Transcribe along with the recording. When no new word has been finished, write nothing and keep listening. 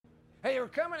Hey, we're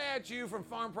coming at you from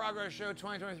Farm Progress Show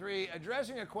 2023,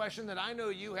 addressing a question that I know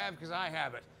you have because I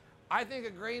have it. I think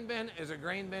a grain bin is a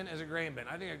grain bin is a grain bin.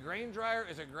 I think a grain dryer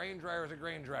is a grain dryer is a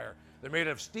grain dryer. They're made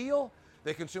of steel.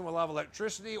 They consume a lot of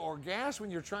electricity or gas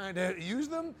when you're trying to use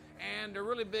them, and they're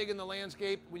really big in the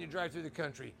landscape when you drive through the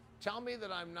country. Tell me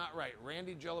that I'm not right.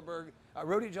 Rody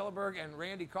Jelleberg and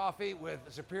Randy Coffey with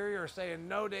Superior are saying,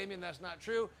 no, Damien, that's not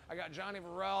true. I got Johnny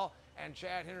Varell and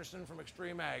Chad Henderson from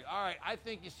Extreme Ag. All right, I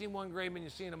think you've seen one grain bin,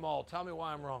 you've seen them all. Tell me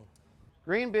why I'm wrong.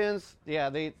 Grain bins, yeah,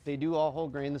 they do all whole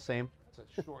grain the same.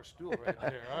 That's a short stool right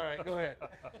there. All right, go ahead.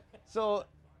 So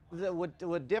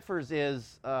what differs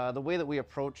is the way that we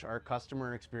approach our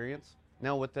customer experience.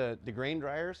 Now with the grain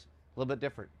dryers, a little bit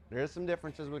different. There is some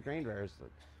differences with grain dryers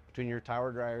between your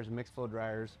tower dryers and mixed flow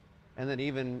dryers, and then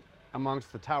even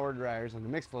amongst the tower dryers and the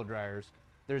mixed flow dryers,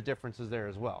 there's differences there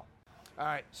as well. All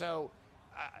right, so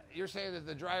you're saying that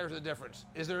the dryers are the difference.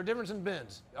 Is there a difference in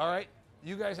bins? All right,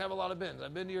 you guys have a lot of bins.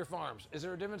 I've been to your farms. Is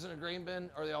there a difference in a grain bin,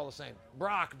 or are they all the same?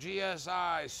 Brock,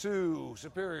 GSI, Sioux,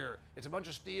 Superior. It's a bunch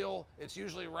of steel. It's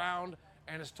usually round,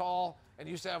 and it's tall, and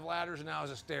used to have ladders, and now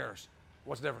it's stairs.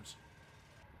 What's the difference?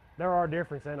 There are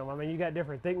differences in them. I mean, you got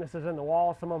different thicknesses in the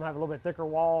wall. Some of them have a little bit thicker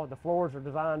wall. The floors are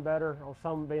designed better on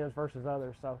some bins versus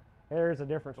others. So there is a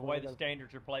difference. The way the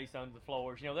standards are placed on the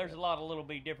floors. You know, there's a lot of little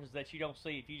bitty differences that you don't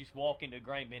see if you just walk into a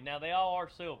grain bin. Now, they all are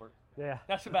silver. Yeah.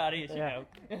 That's about it, Yeah.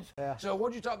 you know. Yeah. So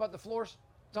what did you talk about the floors?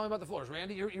 Tell me about the floors,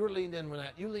 Randy. You were leaned in when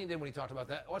you leaned in when he talked about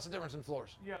that. What's the difference in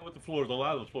floors? Yeah, with the floors, a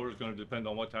lot of the floors is going to depend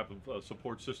on what type of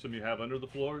support system you have under the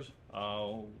floors.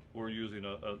 We're using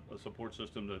a support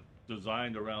system that's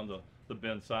designed around the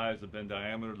bin size, the bin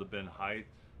diameter, the bin height,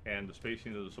 and the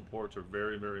spacing of the supports are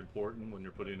very, very important when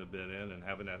you're putting a bin in, and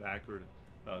having that accurate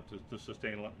to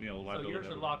sustain, So liability. yours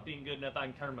are locked in good enough I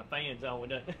can turn my fans on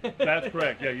with it. That's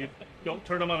correct. Yeah, you don't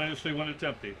turn them on initially when it's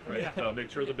empty. Right. Yeah.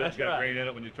 Make sure the bin's That's got right. grain in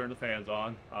it when you turn the fans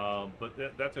on. But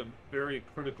that's a very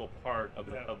critical part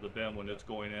of the bin when it's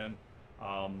going in.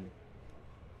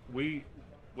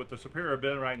 With the Superior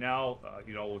bin right now,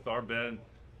 with our bin,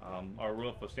 our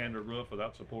roof, a standard roof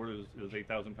without support is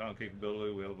 8,000 pound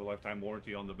capability. We have a lifetime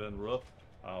warranty on the bin roof,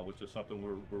 which is something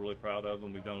we're really proud of,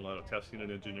 and we've done a lot of testing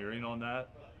and engineering on that.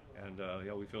 And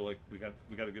we feel like we got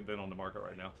a good bin on the market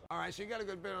right now. All right, so you got a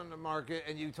good bin on the market,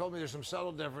 and you told me there's some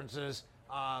subtle differences.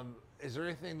 Is there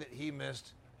anything that he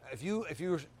missed? If you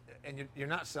and you're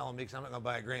not selling me, because I'm not going to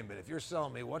buy a grain bin. If you're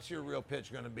selling me, what's your real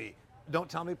pitch going to be? Don't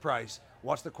tell me price.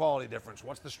 What's the quality difference?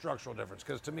 What's the structural difference?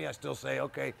 Because to me, I still say,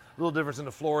 okay, a little difference in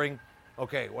the flooring.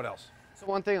 Okay, what else? So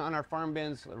one thing on our farm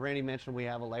bins, Randy mentioned we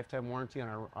have a lifetime warranty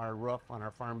on our roof on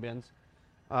our farm bins.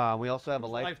 We also have a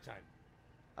Lifetime.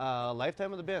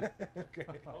 lifetime of the bin. Okay.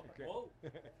 Whoa.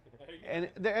 And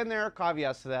there are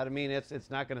caveats to that. I mean,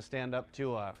 it's not going to stand up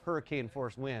to a hurricane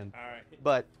force wind. All right.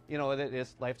 But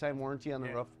it's lifetime warranty on the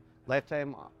roof,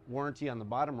 lifetime warranty on the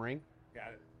bottom ring.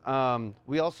 Got it.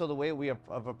 We also, the way we have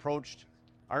approached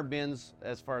our bins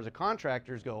as far as the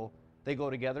contractors go, they go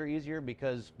together easier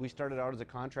because we started out as a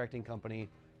contracting company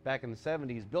back in the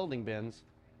 70s building bins,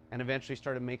 and eventually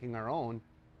started making our own.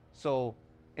 So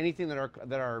anything that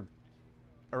our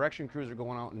erection crews are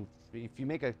going out, and if you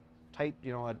make a tight,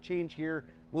 a change here,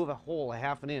 move a hole a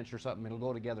half an inch or something, it'll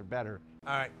go together better.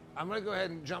 All right, I'm going to go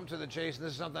ahead and jump to the chase.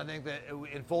 This is something I think that,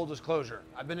 in full disclosure,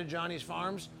 I've been to Johnny's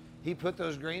Farms. He put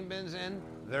those grain bins in.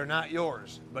 They're not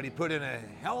yours, but he put in a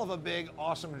hell of a big,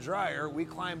 awesome dryer. We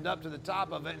climbed up to the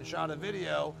top of it and shot a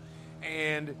video,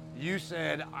 and you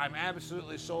said, I'm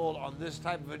absolutely sold on this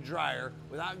type of a dryer.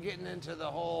 Without getting into the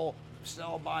whole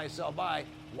sell by.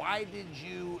 Why did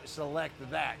you select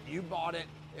that? You bought it.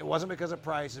 It wasn't because of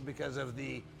price, it's because of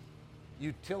the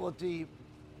utility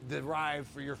derived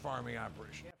for your farming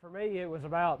operation. For me, it was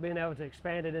about being able to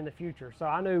expand it in the future. So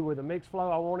I knew with the mixed flow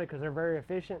I wanted because they're very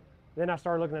efficient. Then I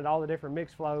started looking at all the different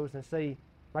mixed flows and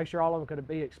make sure all of them could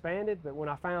be expanded. But when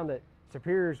I found that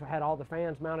Superiors had all the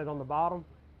fans mounted on the bottom,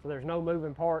 so there's no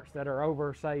moving parts that are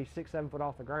over, say, 6-7 foot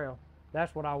off the ground,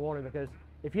 that's what I wanted, because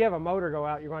if you have a motor go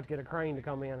out, you're going to have to get a crane to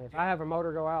come in. If I have a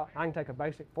motor go out, I can take a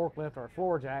basic forklift or a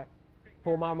floor jack,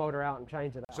 pull my motor out and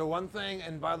change it out. So one thing,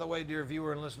 and by the way, dear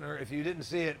viewer and listener, if you didn't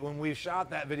see it, when we shot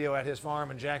that video at his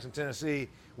farm in Jackson, Tennessee,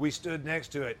 we stood next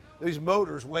to it. These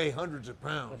motors weigh hundreds of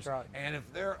pounds. That's right. And if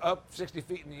they're up 60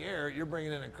 feet in the air, you're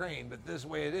bringing in a crane. But this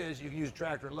way it is, you can use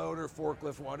tractor loader,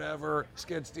 forklift, whatever,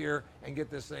 skid steer, and get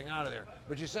this thing out of there.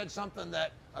 But you said something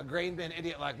that a grain bin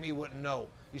idiot like me wouldn't know.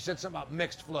 You said something about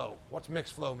mixed flow. What's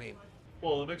mixed flow mean?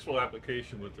 Well, the mixed flow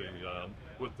application with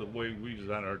the way we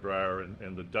design our dryer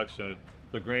and the ducts in it,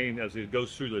 the grain, as it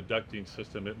goes through the ducting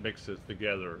system, it mixes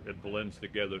together, it blends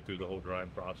together through the whole drying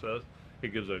process.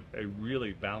 It gives a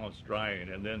really balanced drying,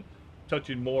 and then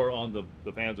touching more on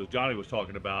the fans as Johnny was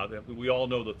talking about, we all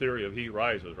know the theory of heat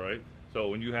rises, right? So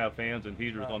when you have fans and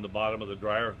heaters on the bottom of the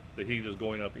dryer, the heat is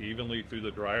going up evenly through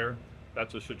the dryer.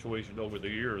 That's a situation over the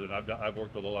years, and I've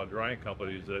worked with a lot of drying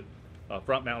companies that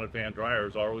front-mounted fan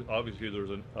dryers are obviously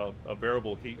there's a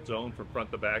variable heat zone from front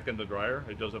to back in the dryer.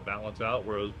 It doesn't balance out,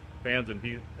 whereas fans and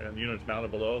heat and units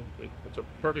mounted below, it's a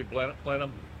perfect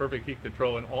plenum, perfect heat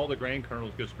control, and all the grain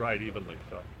kernels gets dried evenly.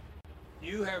 So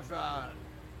You have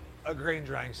a grain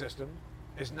drying system.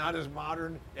 It's not as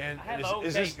modern, and I have is, an old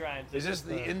is cake this, drying is this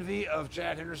system. the envy of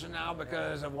Chad Henderson now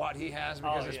because of what he has?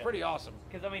 Because it's yeah. pretty awesome.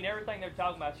 Because, I mean, everything they're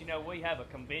talking about, we have a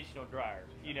conventional dryer,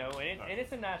 and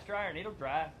it's a nice dryer, and it'll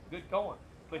dry good corn.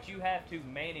 But you have to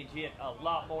manage it a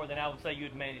lot more than I would say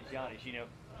you'd manage Johnny's,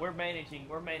 We're managing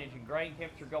grain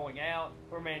temperature going out.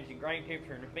 We're managing grain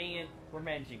temperature in the bin. We're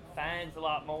managing fines a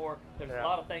lot more. There's a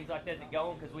lot of things like that that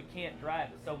go on because we can't dry it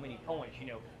at so many points,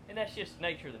 And that's just the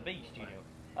nature of the beast,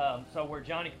 So where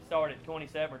Johnny can start at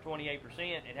 27 or 28%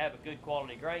 and have a good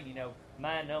quality grain,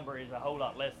 my number is a whole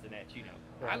lot less than that,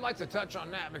 I'd like to touch on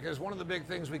that because one of the big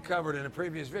things we covered in a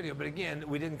previous video, but again,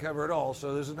 we didn't cover it all,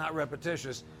 so this is not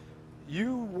repetitious.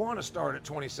 You want to start at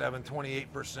 27,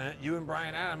 28%. You and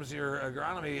Brian Adams, your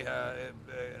agronomy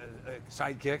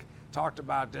sidekick, talked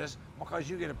about this because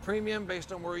you get a premium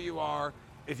based on where you are.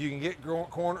 If you can get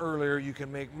corn earlier, you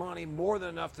can make money more than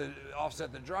enough to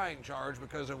offset the drying charge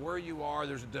because of where you are.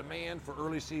 There's a demand for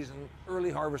early season,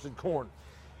 early harvested corn.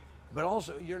 But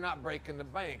also, you're not breaking the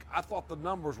bank. I thought the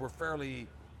numbers were fairly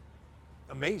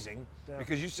amazing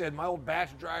because you said my old batch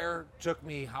dryer took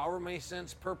me however many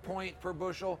cents per point per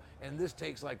bushel, and this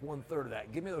takes like 1/3 of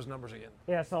that. Give me those numbers again.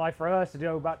 Yeah, so like for us to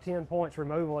do about 10 points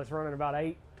removal, it's running about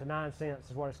 8 to 9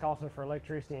 cents is what it's costing for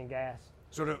electricity and gas.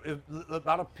 So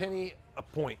about a penny a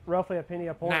point. Roughly a penny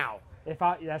a point. Now.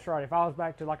 That's right. If I was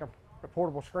back to like a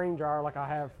portable screen dryer like I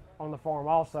have on the farm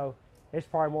also, it's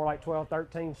probably more like 12,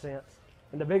 13 cents.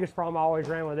 And the biggest problem I always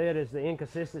ran with it is the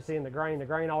inconsistency in the grain. The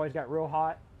grain always got real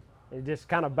hot. It just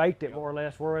kind of baked it more or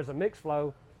less. Whereas a mixed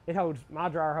flow, my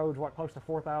dryer holds close to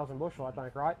 4,000 bushel, I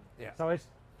think, right? Yeah. So it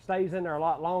stays in there a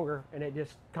lot longer, and it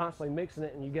just constantly mixing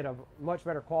it, and you get a much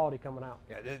better quality coming out.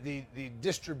 Yeah, the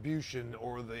distribution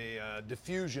or the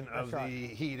diffusion of the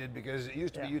heated, because it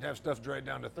used to be you'd have stuff dried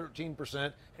down to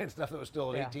 13% and stuff that was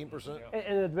still at 18%.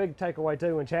 And the big takeaway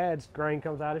too, when Chad's grain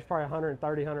comes out, it's probably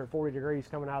 130, 140 degrees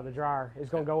coming out of the dryer. It's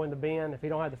going to go in the bin. If you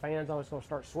don't have the fans on, it's going to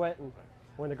start sweating.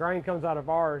 When the grain comes out of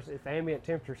ours, if the ambient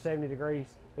temperature is 70 degrees,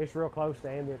 it's real close to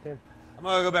ambient temperature. I'm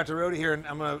going to go back to Rody here, and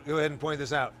I'm going to go ahead and point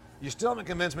this out. You still haven't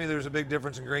convinced me there's a big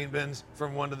difference in grain bins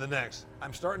from one to the next.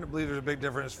 I'm starting to believe there's a big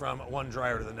difference from one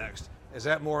dryer to the next. Is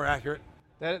that more accurate?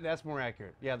 That's more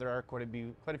accurate. Yeah, there are quite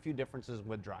a few differences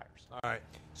with dryers. All right.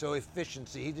 So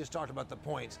efficiency, he just talked about the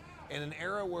points. In an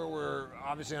era where we're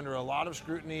obviously under a lot of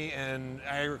scrutiny in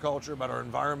agriculture about our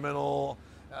environmental,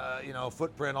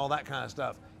 footprint, all that kind of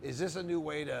stuff, is this a new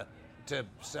way to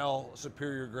sell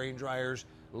superior grain dryers,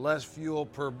 less fuel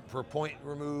per point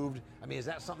removed? I mean, is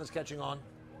that something that's catching on?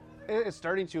 It's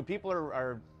starting to. People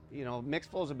are mixed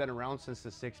flows have been around since the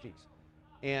 60s.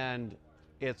 And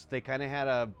they kind of had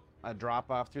a drop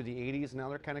off through the 80s. Now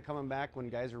they're kind of coming back when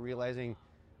guys are realizing,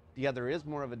 there is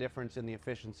more of a difference in the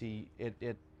efficiency.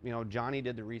 Johnny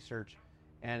did the research,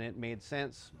 and it made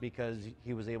sense because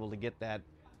he was able to get that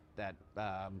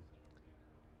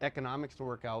economics to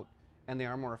work out, and they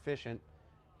are more efficient.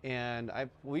 And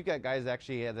we've got guys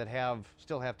actually that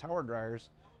still have tower dryers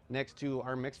next to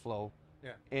our mixed flow.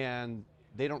 Yeah. And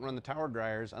they don't run the tower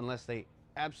dryers unless they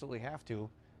absolutely have to,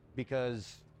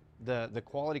 because the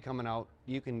quality coming out,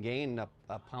 you can gain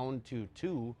a pound to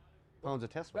 2 pounds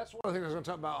of test weight. That's one of the things I was going to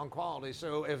talk about on quality.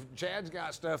 So if Chad's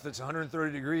got stuff that's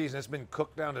 130 degrees and it's been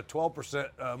cooked down to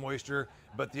 12% moisture,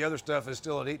 but the other stuff is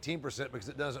still at 18% because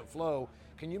it doesn't flow,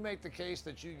 can you make the case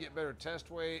that you get better test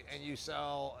weight and you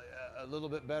sell a little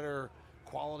bit better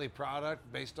quality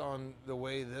product based on the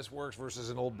way this works versus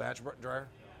an old batch dryer?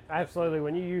 Absolutely.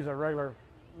 When you use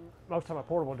most of a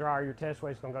portable dryer, your test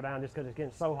weight's going to go down just because it's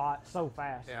getting so hot so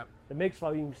fast. Yeah. The mixed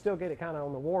flow, you can still get it kind of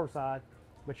on the warm side,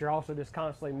 but you're also just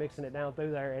constantly mixing it down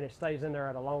through there, and it stays in there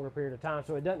at a longer period of time,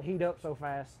 so it doesn't heat up so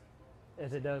fast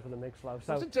as it does with a mixed flow.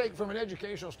 So what's it take from an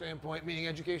educational standpoint, meaning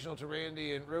educational to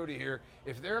Randy and Rody here,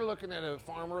 if they're looking at a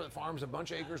farmer that farms a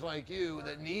bunch of acres like you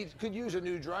that could use a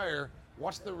new dryer,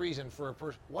 what's the reason for a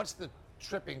person? What's the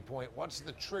tripping point? What's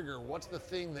the trigger? What's the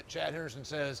thing that Chad Henderson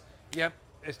says, yep,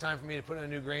 it's time for me to put in a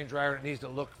new grain dryer and it needs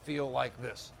to feel like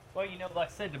this? Well, like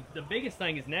I said, the biggest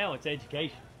thing is now it's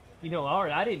education.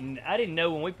 I didn't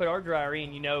know when we put our dryer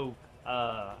in,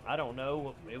 I don't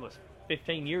know, it was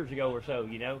 15 years ago or so,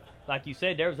 you know. Like you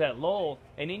said, there's that lull,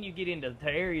 and then you get into the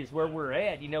areas where we're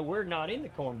at, you know, we're not in the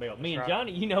Corn Belt. Me and right.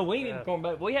 Johnny, you know, we ain't in Yeah. the Corn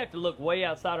Belt. We have to look way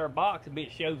outside our box and be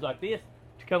at shows like this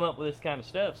to come up with this kind of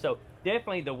stuff. So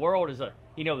definitely the world is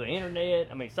you know, the internet,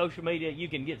 I mean, social media, you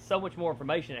can get so much more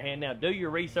information at hand now. Do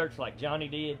your research like Johnny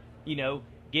did, you know,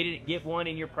 get one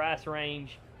in your price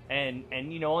range. And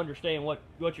you know, understand what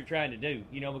you're trying to do,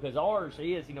 you know, because ours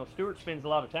is, you know, Stuart spends a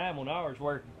lot of time on ours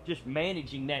where just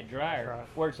managing that dryer, Right.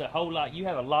 where it's a whole lot, you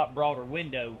have a lot broader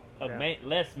window of Yeah.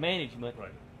 less management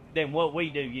Right. than what we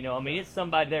do, you know. I mean, it's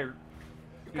somebody there.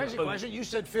 Crazy question. You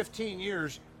said 15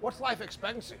 years. What's life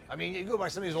expectancy? I mean, you go by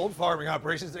some of these old farming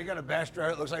operations, they got a bash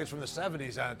dryer that looks like it's from the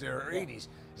 70s out there or 80s.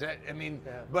 Is that? I mean,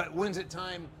 Yeah. but when's it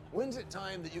time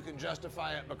that you can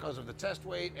justify it because of the test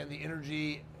weight and the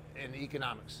energy and the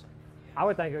economics? I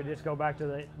would think it would just go back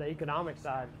to the economic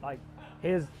side. Like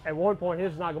at one point,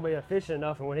 his is not going to be efficient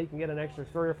enough, and when he can get an extra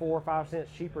 3 or 4 or 5 cents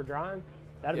cheaper drying,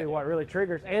 that'll Yeah. be what really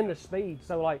triggers, and the speed.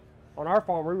 So like on our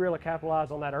farm, we really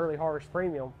capitalize on that early harvest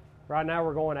premium. Right now,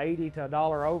 we're going 80 to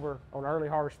 $1 over on early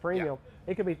harvest premium.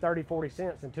 It could be 30, 40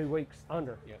 cents in 2 weeks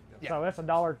under. Yeah. So that's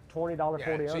 $1.20,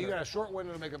 $1.40 So under. you got a short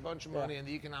window to make a bunch of money, and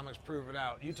the economics prove it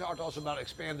out. You talked also about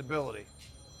expandability.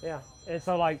 Yeah, and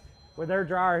so like with their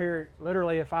dryer here,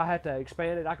 literally if I had to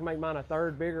expand it, I can make mine a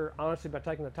third bigger, honestly, by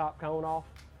taking the top cone off,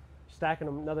 stacking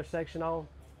another section on,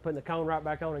 putting the cone right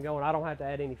back on and going. I don't have to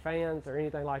add any fans or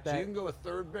anything like So that. you can go a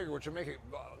third bigger, which would make it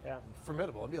Yeah.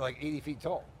 formidable. It'd be like 80 feet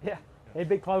tall. Yeah, it'd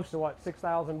be close to what,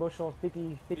 6,000 bushel,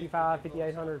 50, 55,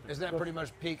 5,800. Isn't that pretty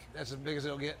much peak? That's as big as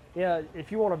it'll get? Yeah,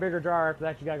 if you want a bigger dryer after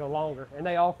that, you gotta go longer. And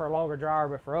they offer a longer dryer,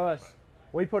 but for us,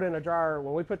 we put in a dryer,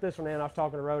 when we put this one in, I was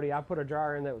talking to Rhodey, I put a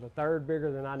dryer in that was a third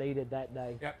bigger than I needed that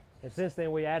day. Yep. And since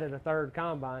then, we added a third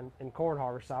combine in corn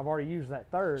harvest, so I've already used that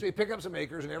third. So you pick up some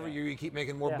acres, and every year you keep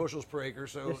making more Yeah. bushels per acre.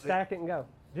 So, Just stack it and go.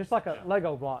 Just like a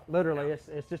Lego block, literally. Yeah.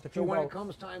 It's just a so few when it bolts.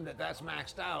 comes time that's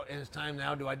maxed out, and it's time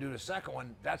now, do I do the second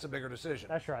one? That's a bigger decision.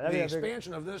 That's right. The That'd be a bigger-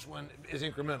 expansion of this one is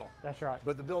incremental, That's right.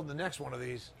 but the build the next one of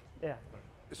these, Yeah.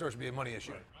 it starts to be a money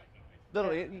issue.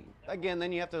 Literally, again,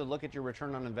 then you have to look at your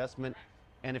return on investment,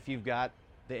 and if you've got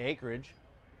the acreage,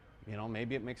 you know,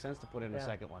 maybe it makes sense to put in a Yeah.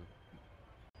 second one.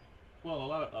 Well,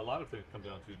 a lot of things come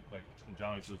down to, like in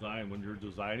Johnny's design. When you're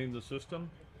designing the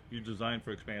system, you design for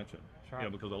expansion. That's right. You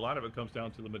know, because a lot of it comes down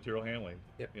to the material handling.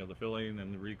 Yep. You know, the filling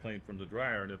and the reclaim from the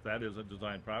dryer. And if that isn't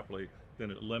designed properly,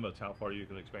 then it limits how far you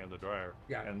can expand the dryer.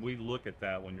 Yeah. And we look at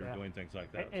that when you're Yeah. doing things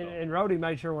like that. And Rhodey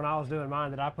made sure when I was doing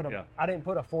mine that I put Yeah. I didn't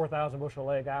put a 4,000 bushel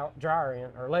dryer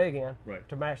in or leg in Right.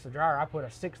 to match the dryer. I put a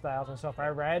 6,000. So if I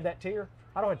ever add that tier,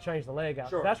 I don't have to change the leg out.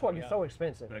 Sure. That's what gets so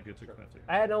expensive. that gets expensive.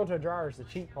 Adding on to a dryer is the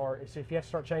cheap part. It's if you have to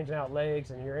start changing out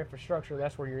legs and your infrastructure,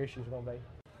 that's where your issues are going to be.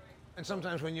 And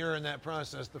sometimes when you're in that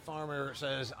process, the farmer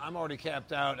says, I'm already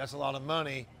capped out, that's a lot of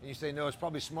money. And you say, no, it's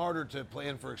probably smarter to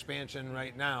plan for expansion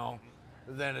right now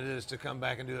than it is to come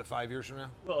back and do it 5 years from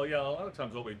now. Well, yeah, a lot of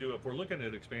times what we do, if we're looking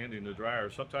at expanding the dryer,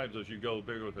 sometimes as you go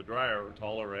bigger with the dryer or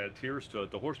taller, add tiers to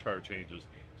it, the horsepower changes.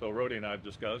 So Rhodey and I have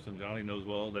discussed, and Johnny knows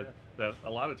well, that a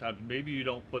lot of times maybe you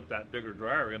don't put that bigger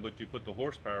dryer in, but you put the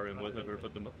horsepower in with it, or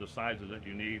put the sizes that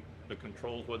you need, the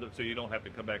controls with it, so you don't have to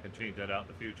come back and change that out in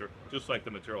the future, just like the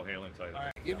material handling side. All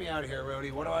right, get me out of here,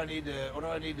 Rhodey. What do I need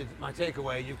to, my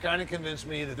takeaway? You've kind of convinced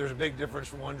me that there's a big difference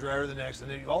from one dryer to the next,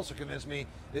 and then you've also convinced me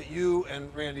that you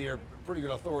and Randy are pretty good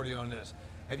authority on this.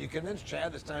 Have you convinced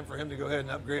Chad it's time for him to go ahead and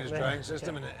upgrade his drying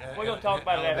system? We're going to talk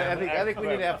about it after. I think we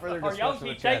need to have further Or y'all discussion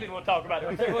with keep Chad. taping, we'll talk about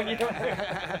it.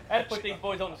 I had to put these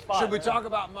boys on the spot. Should we talk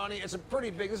about money? It's a pretty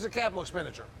big, this is a capital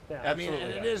expenditure. Yeah. I mean,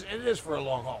 and Absolutely, it is for a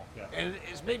long haul. Yeah. And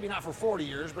it's maybe not for 40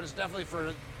 years, but it's definitely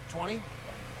for 20.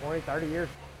 20, 30 years.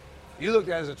 You looked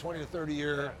at it as a 20 to 30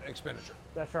 year expenditure.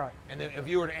 That's right. And then if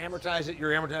you were to amortize it,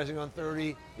 you're amortizing on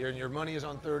 30, your money is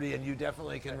on 30, and you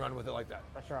definitely can run with it like that.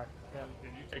 That's right. Yeah.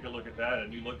 And you take a look at that,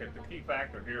 and you look at the key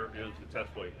factor here is the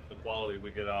test weight, the quality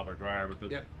we get out of our dryer,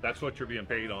 because Yep. that's what you're being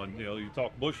paid on. You know, you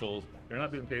talk bushels, you're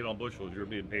not being paid on bushels, you're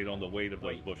being paid on the weight of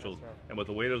those bushels. That's right. And with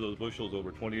the weight of those bushels over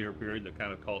a 20-year period, the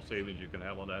kind of cost savings you can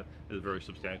have on that is very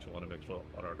substantial on a mixed flow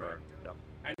on our dryer. Yeah.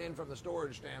 And then from the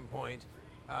storage standpoint,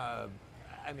 I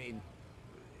mean,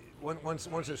 once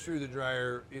it's through the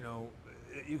dryer, you know,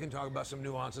 you can talk about some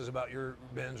nuances about your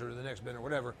bins or the next bin or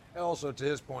whatever. And also, to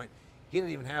his point, he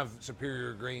didn't even have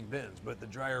superior grain bins, but the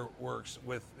dryer works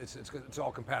with, it's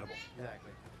all compatible.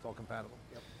 Exactly. It's all compatible.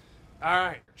 Yep. All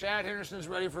right, Chad Henderson's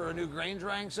ready for a new grain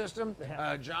drying system.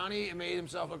 Johnny made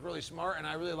himself look really smart, and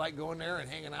I really like going there and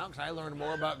hanging out because I learned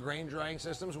more about grain drying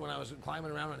systems when I was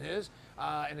climbing around on his.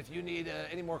 And if you need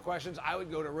any more questions, I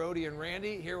would go to Rhodey and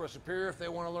Randy here with Superior. If they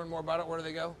want to learn more about it, where do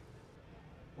they go?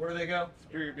 Where do they go?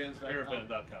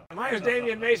 SuperiorBins.com. My name is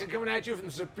Damian Mason coming at you from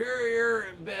the Superior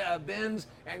Bins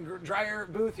and Dryer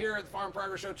booth here at the Farm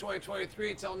Progress Show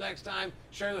 2023. Till next time,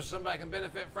 share this with somebody who can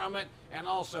benefit from it. And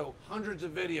also, hundreds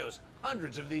of videos,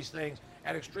 hundreds of these things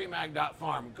at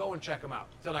extremeag.farm. Go and check them out.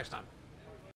 Till next time.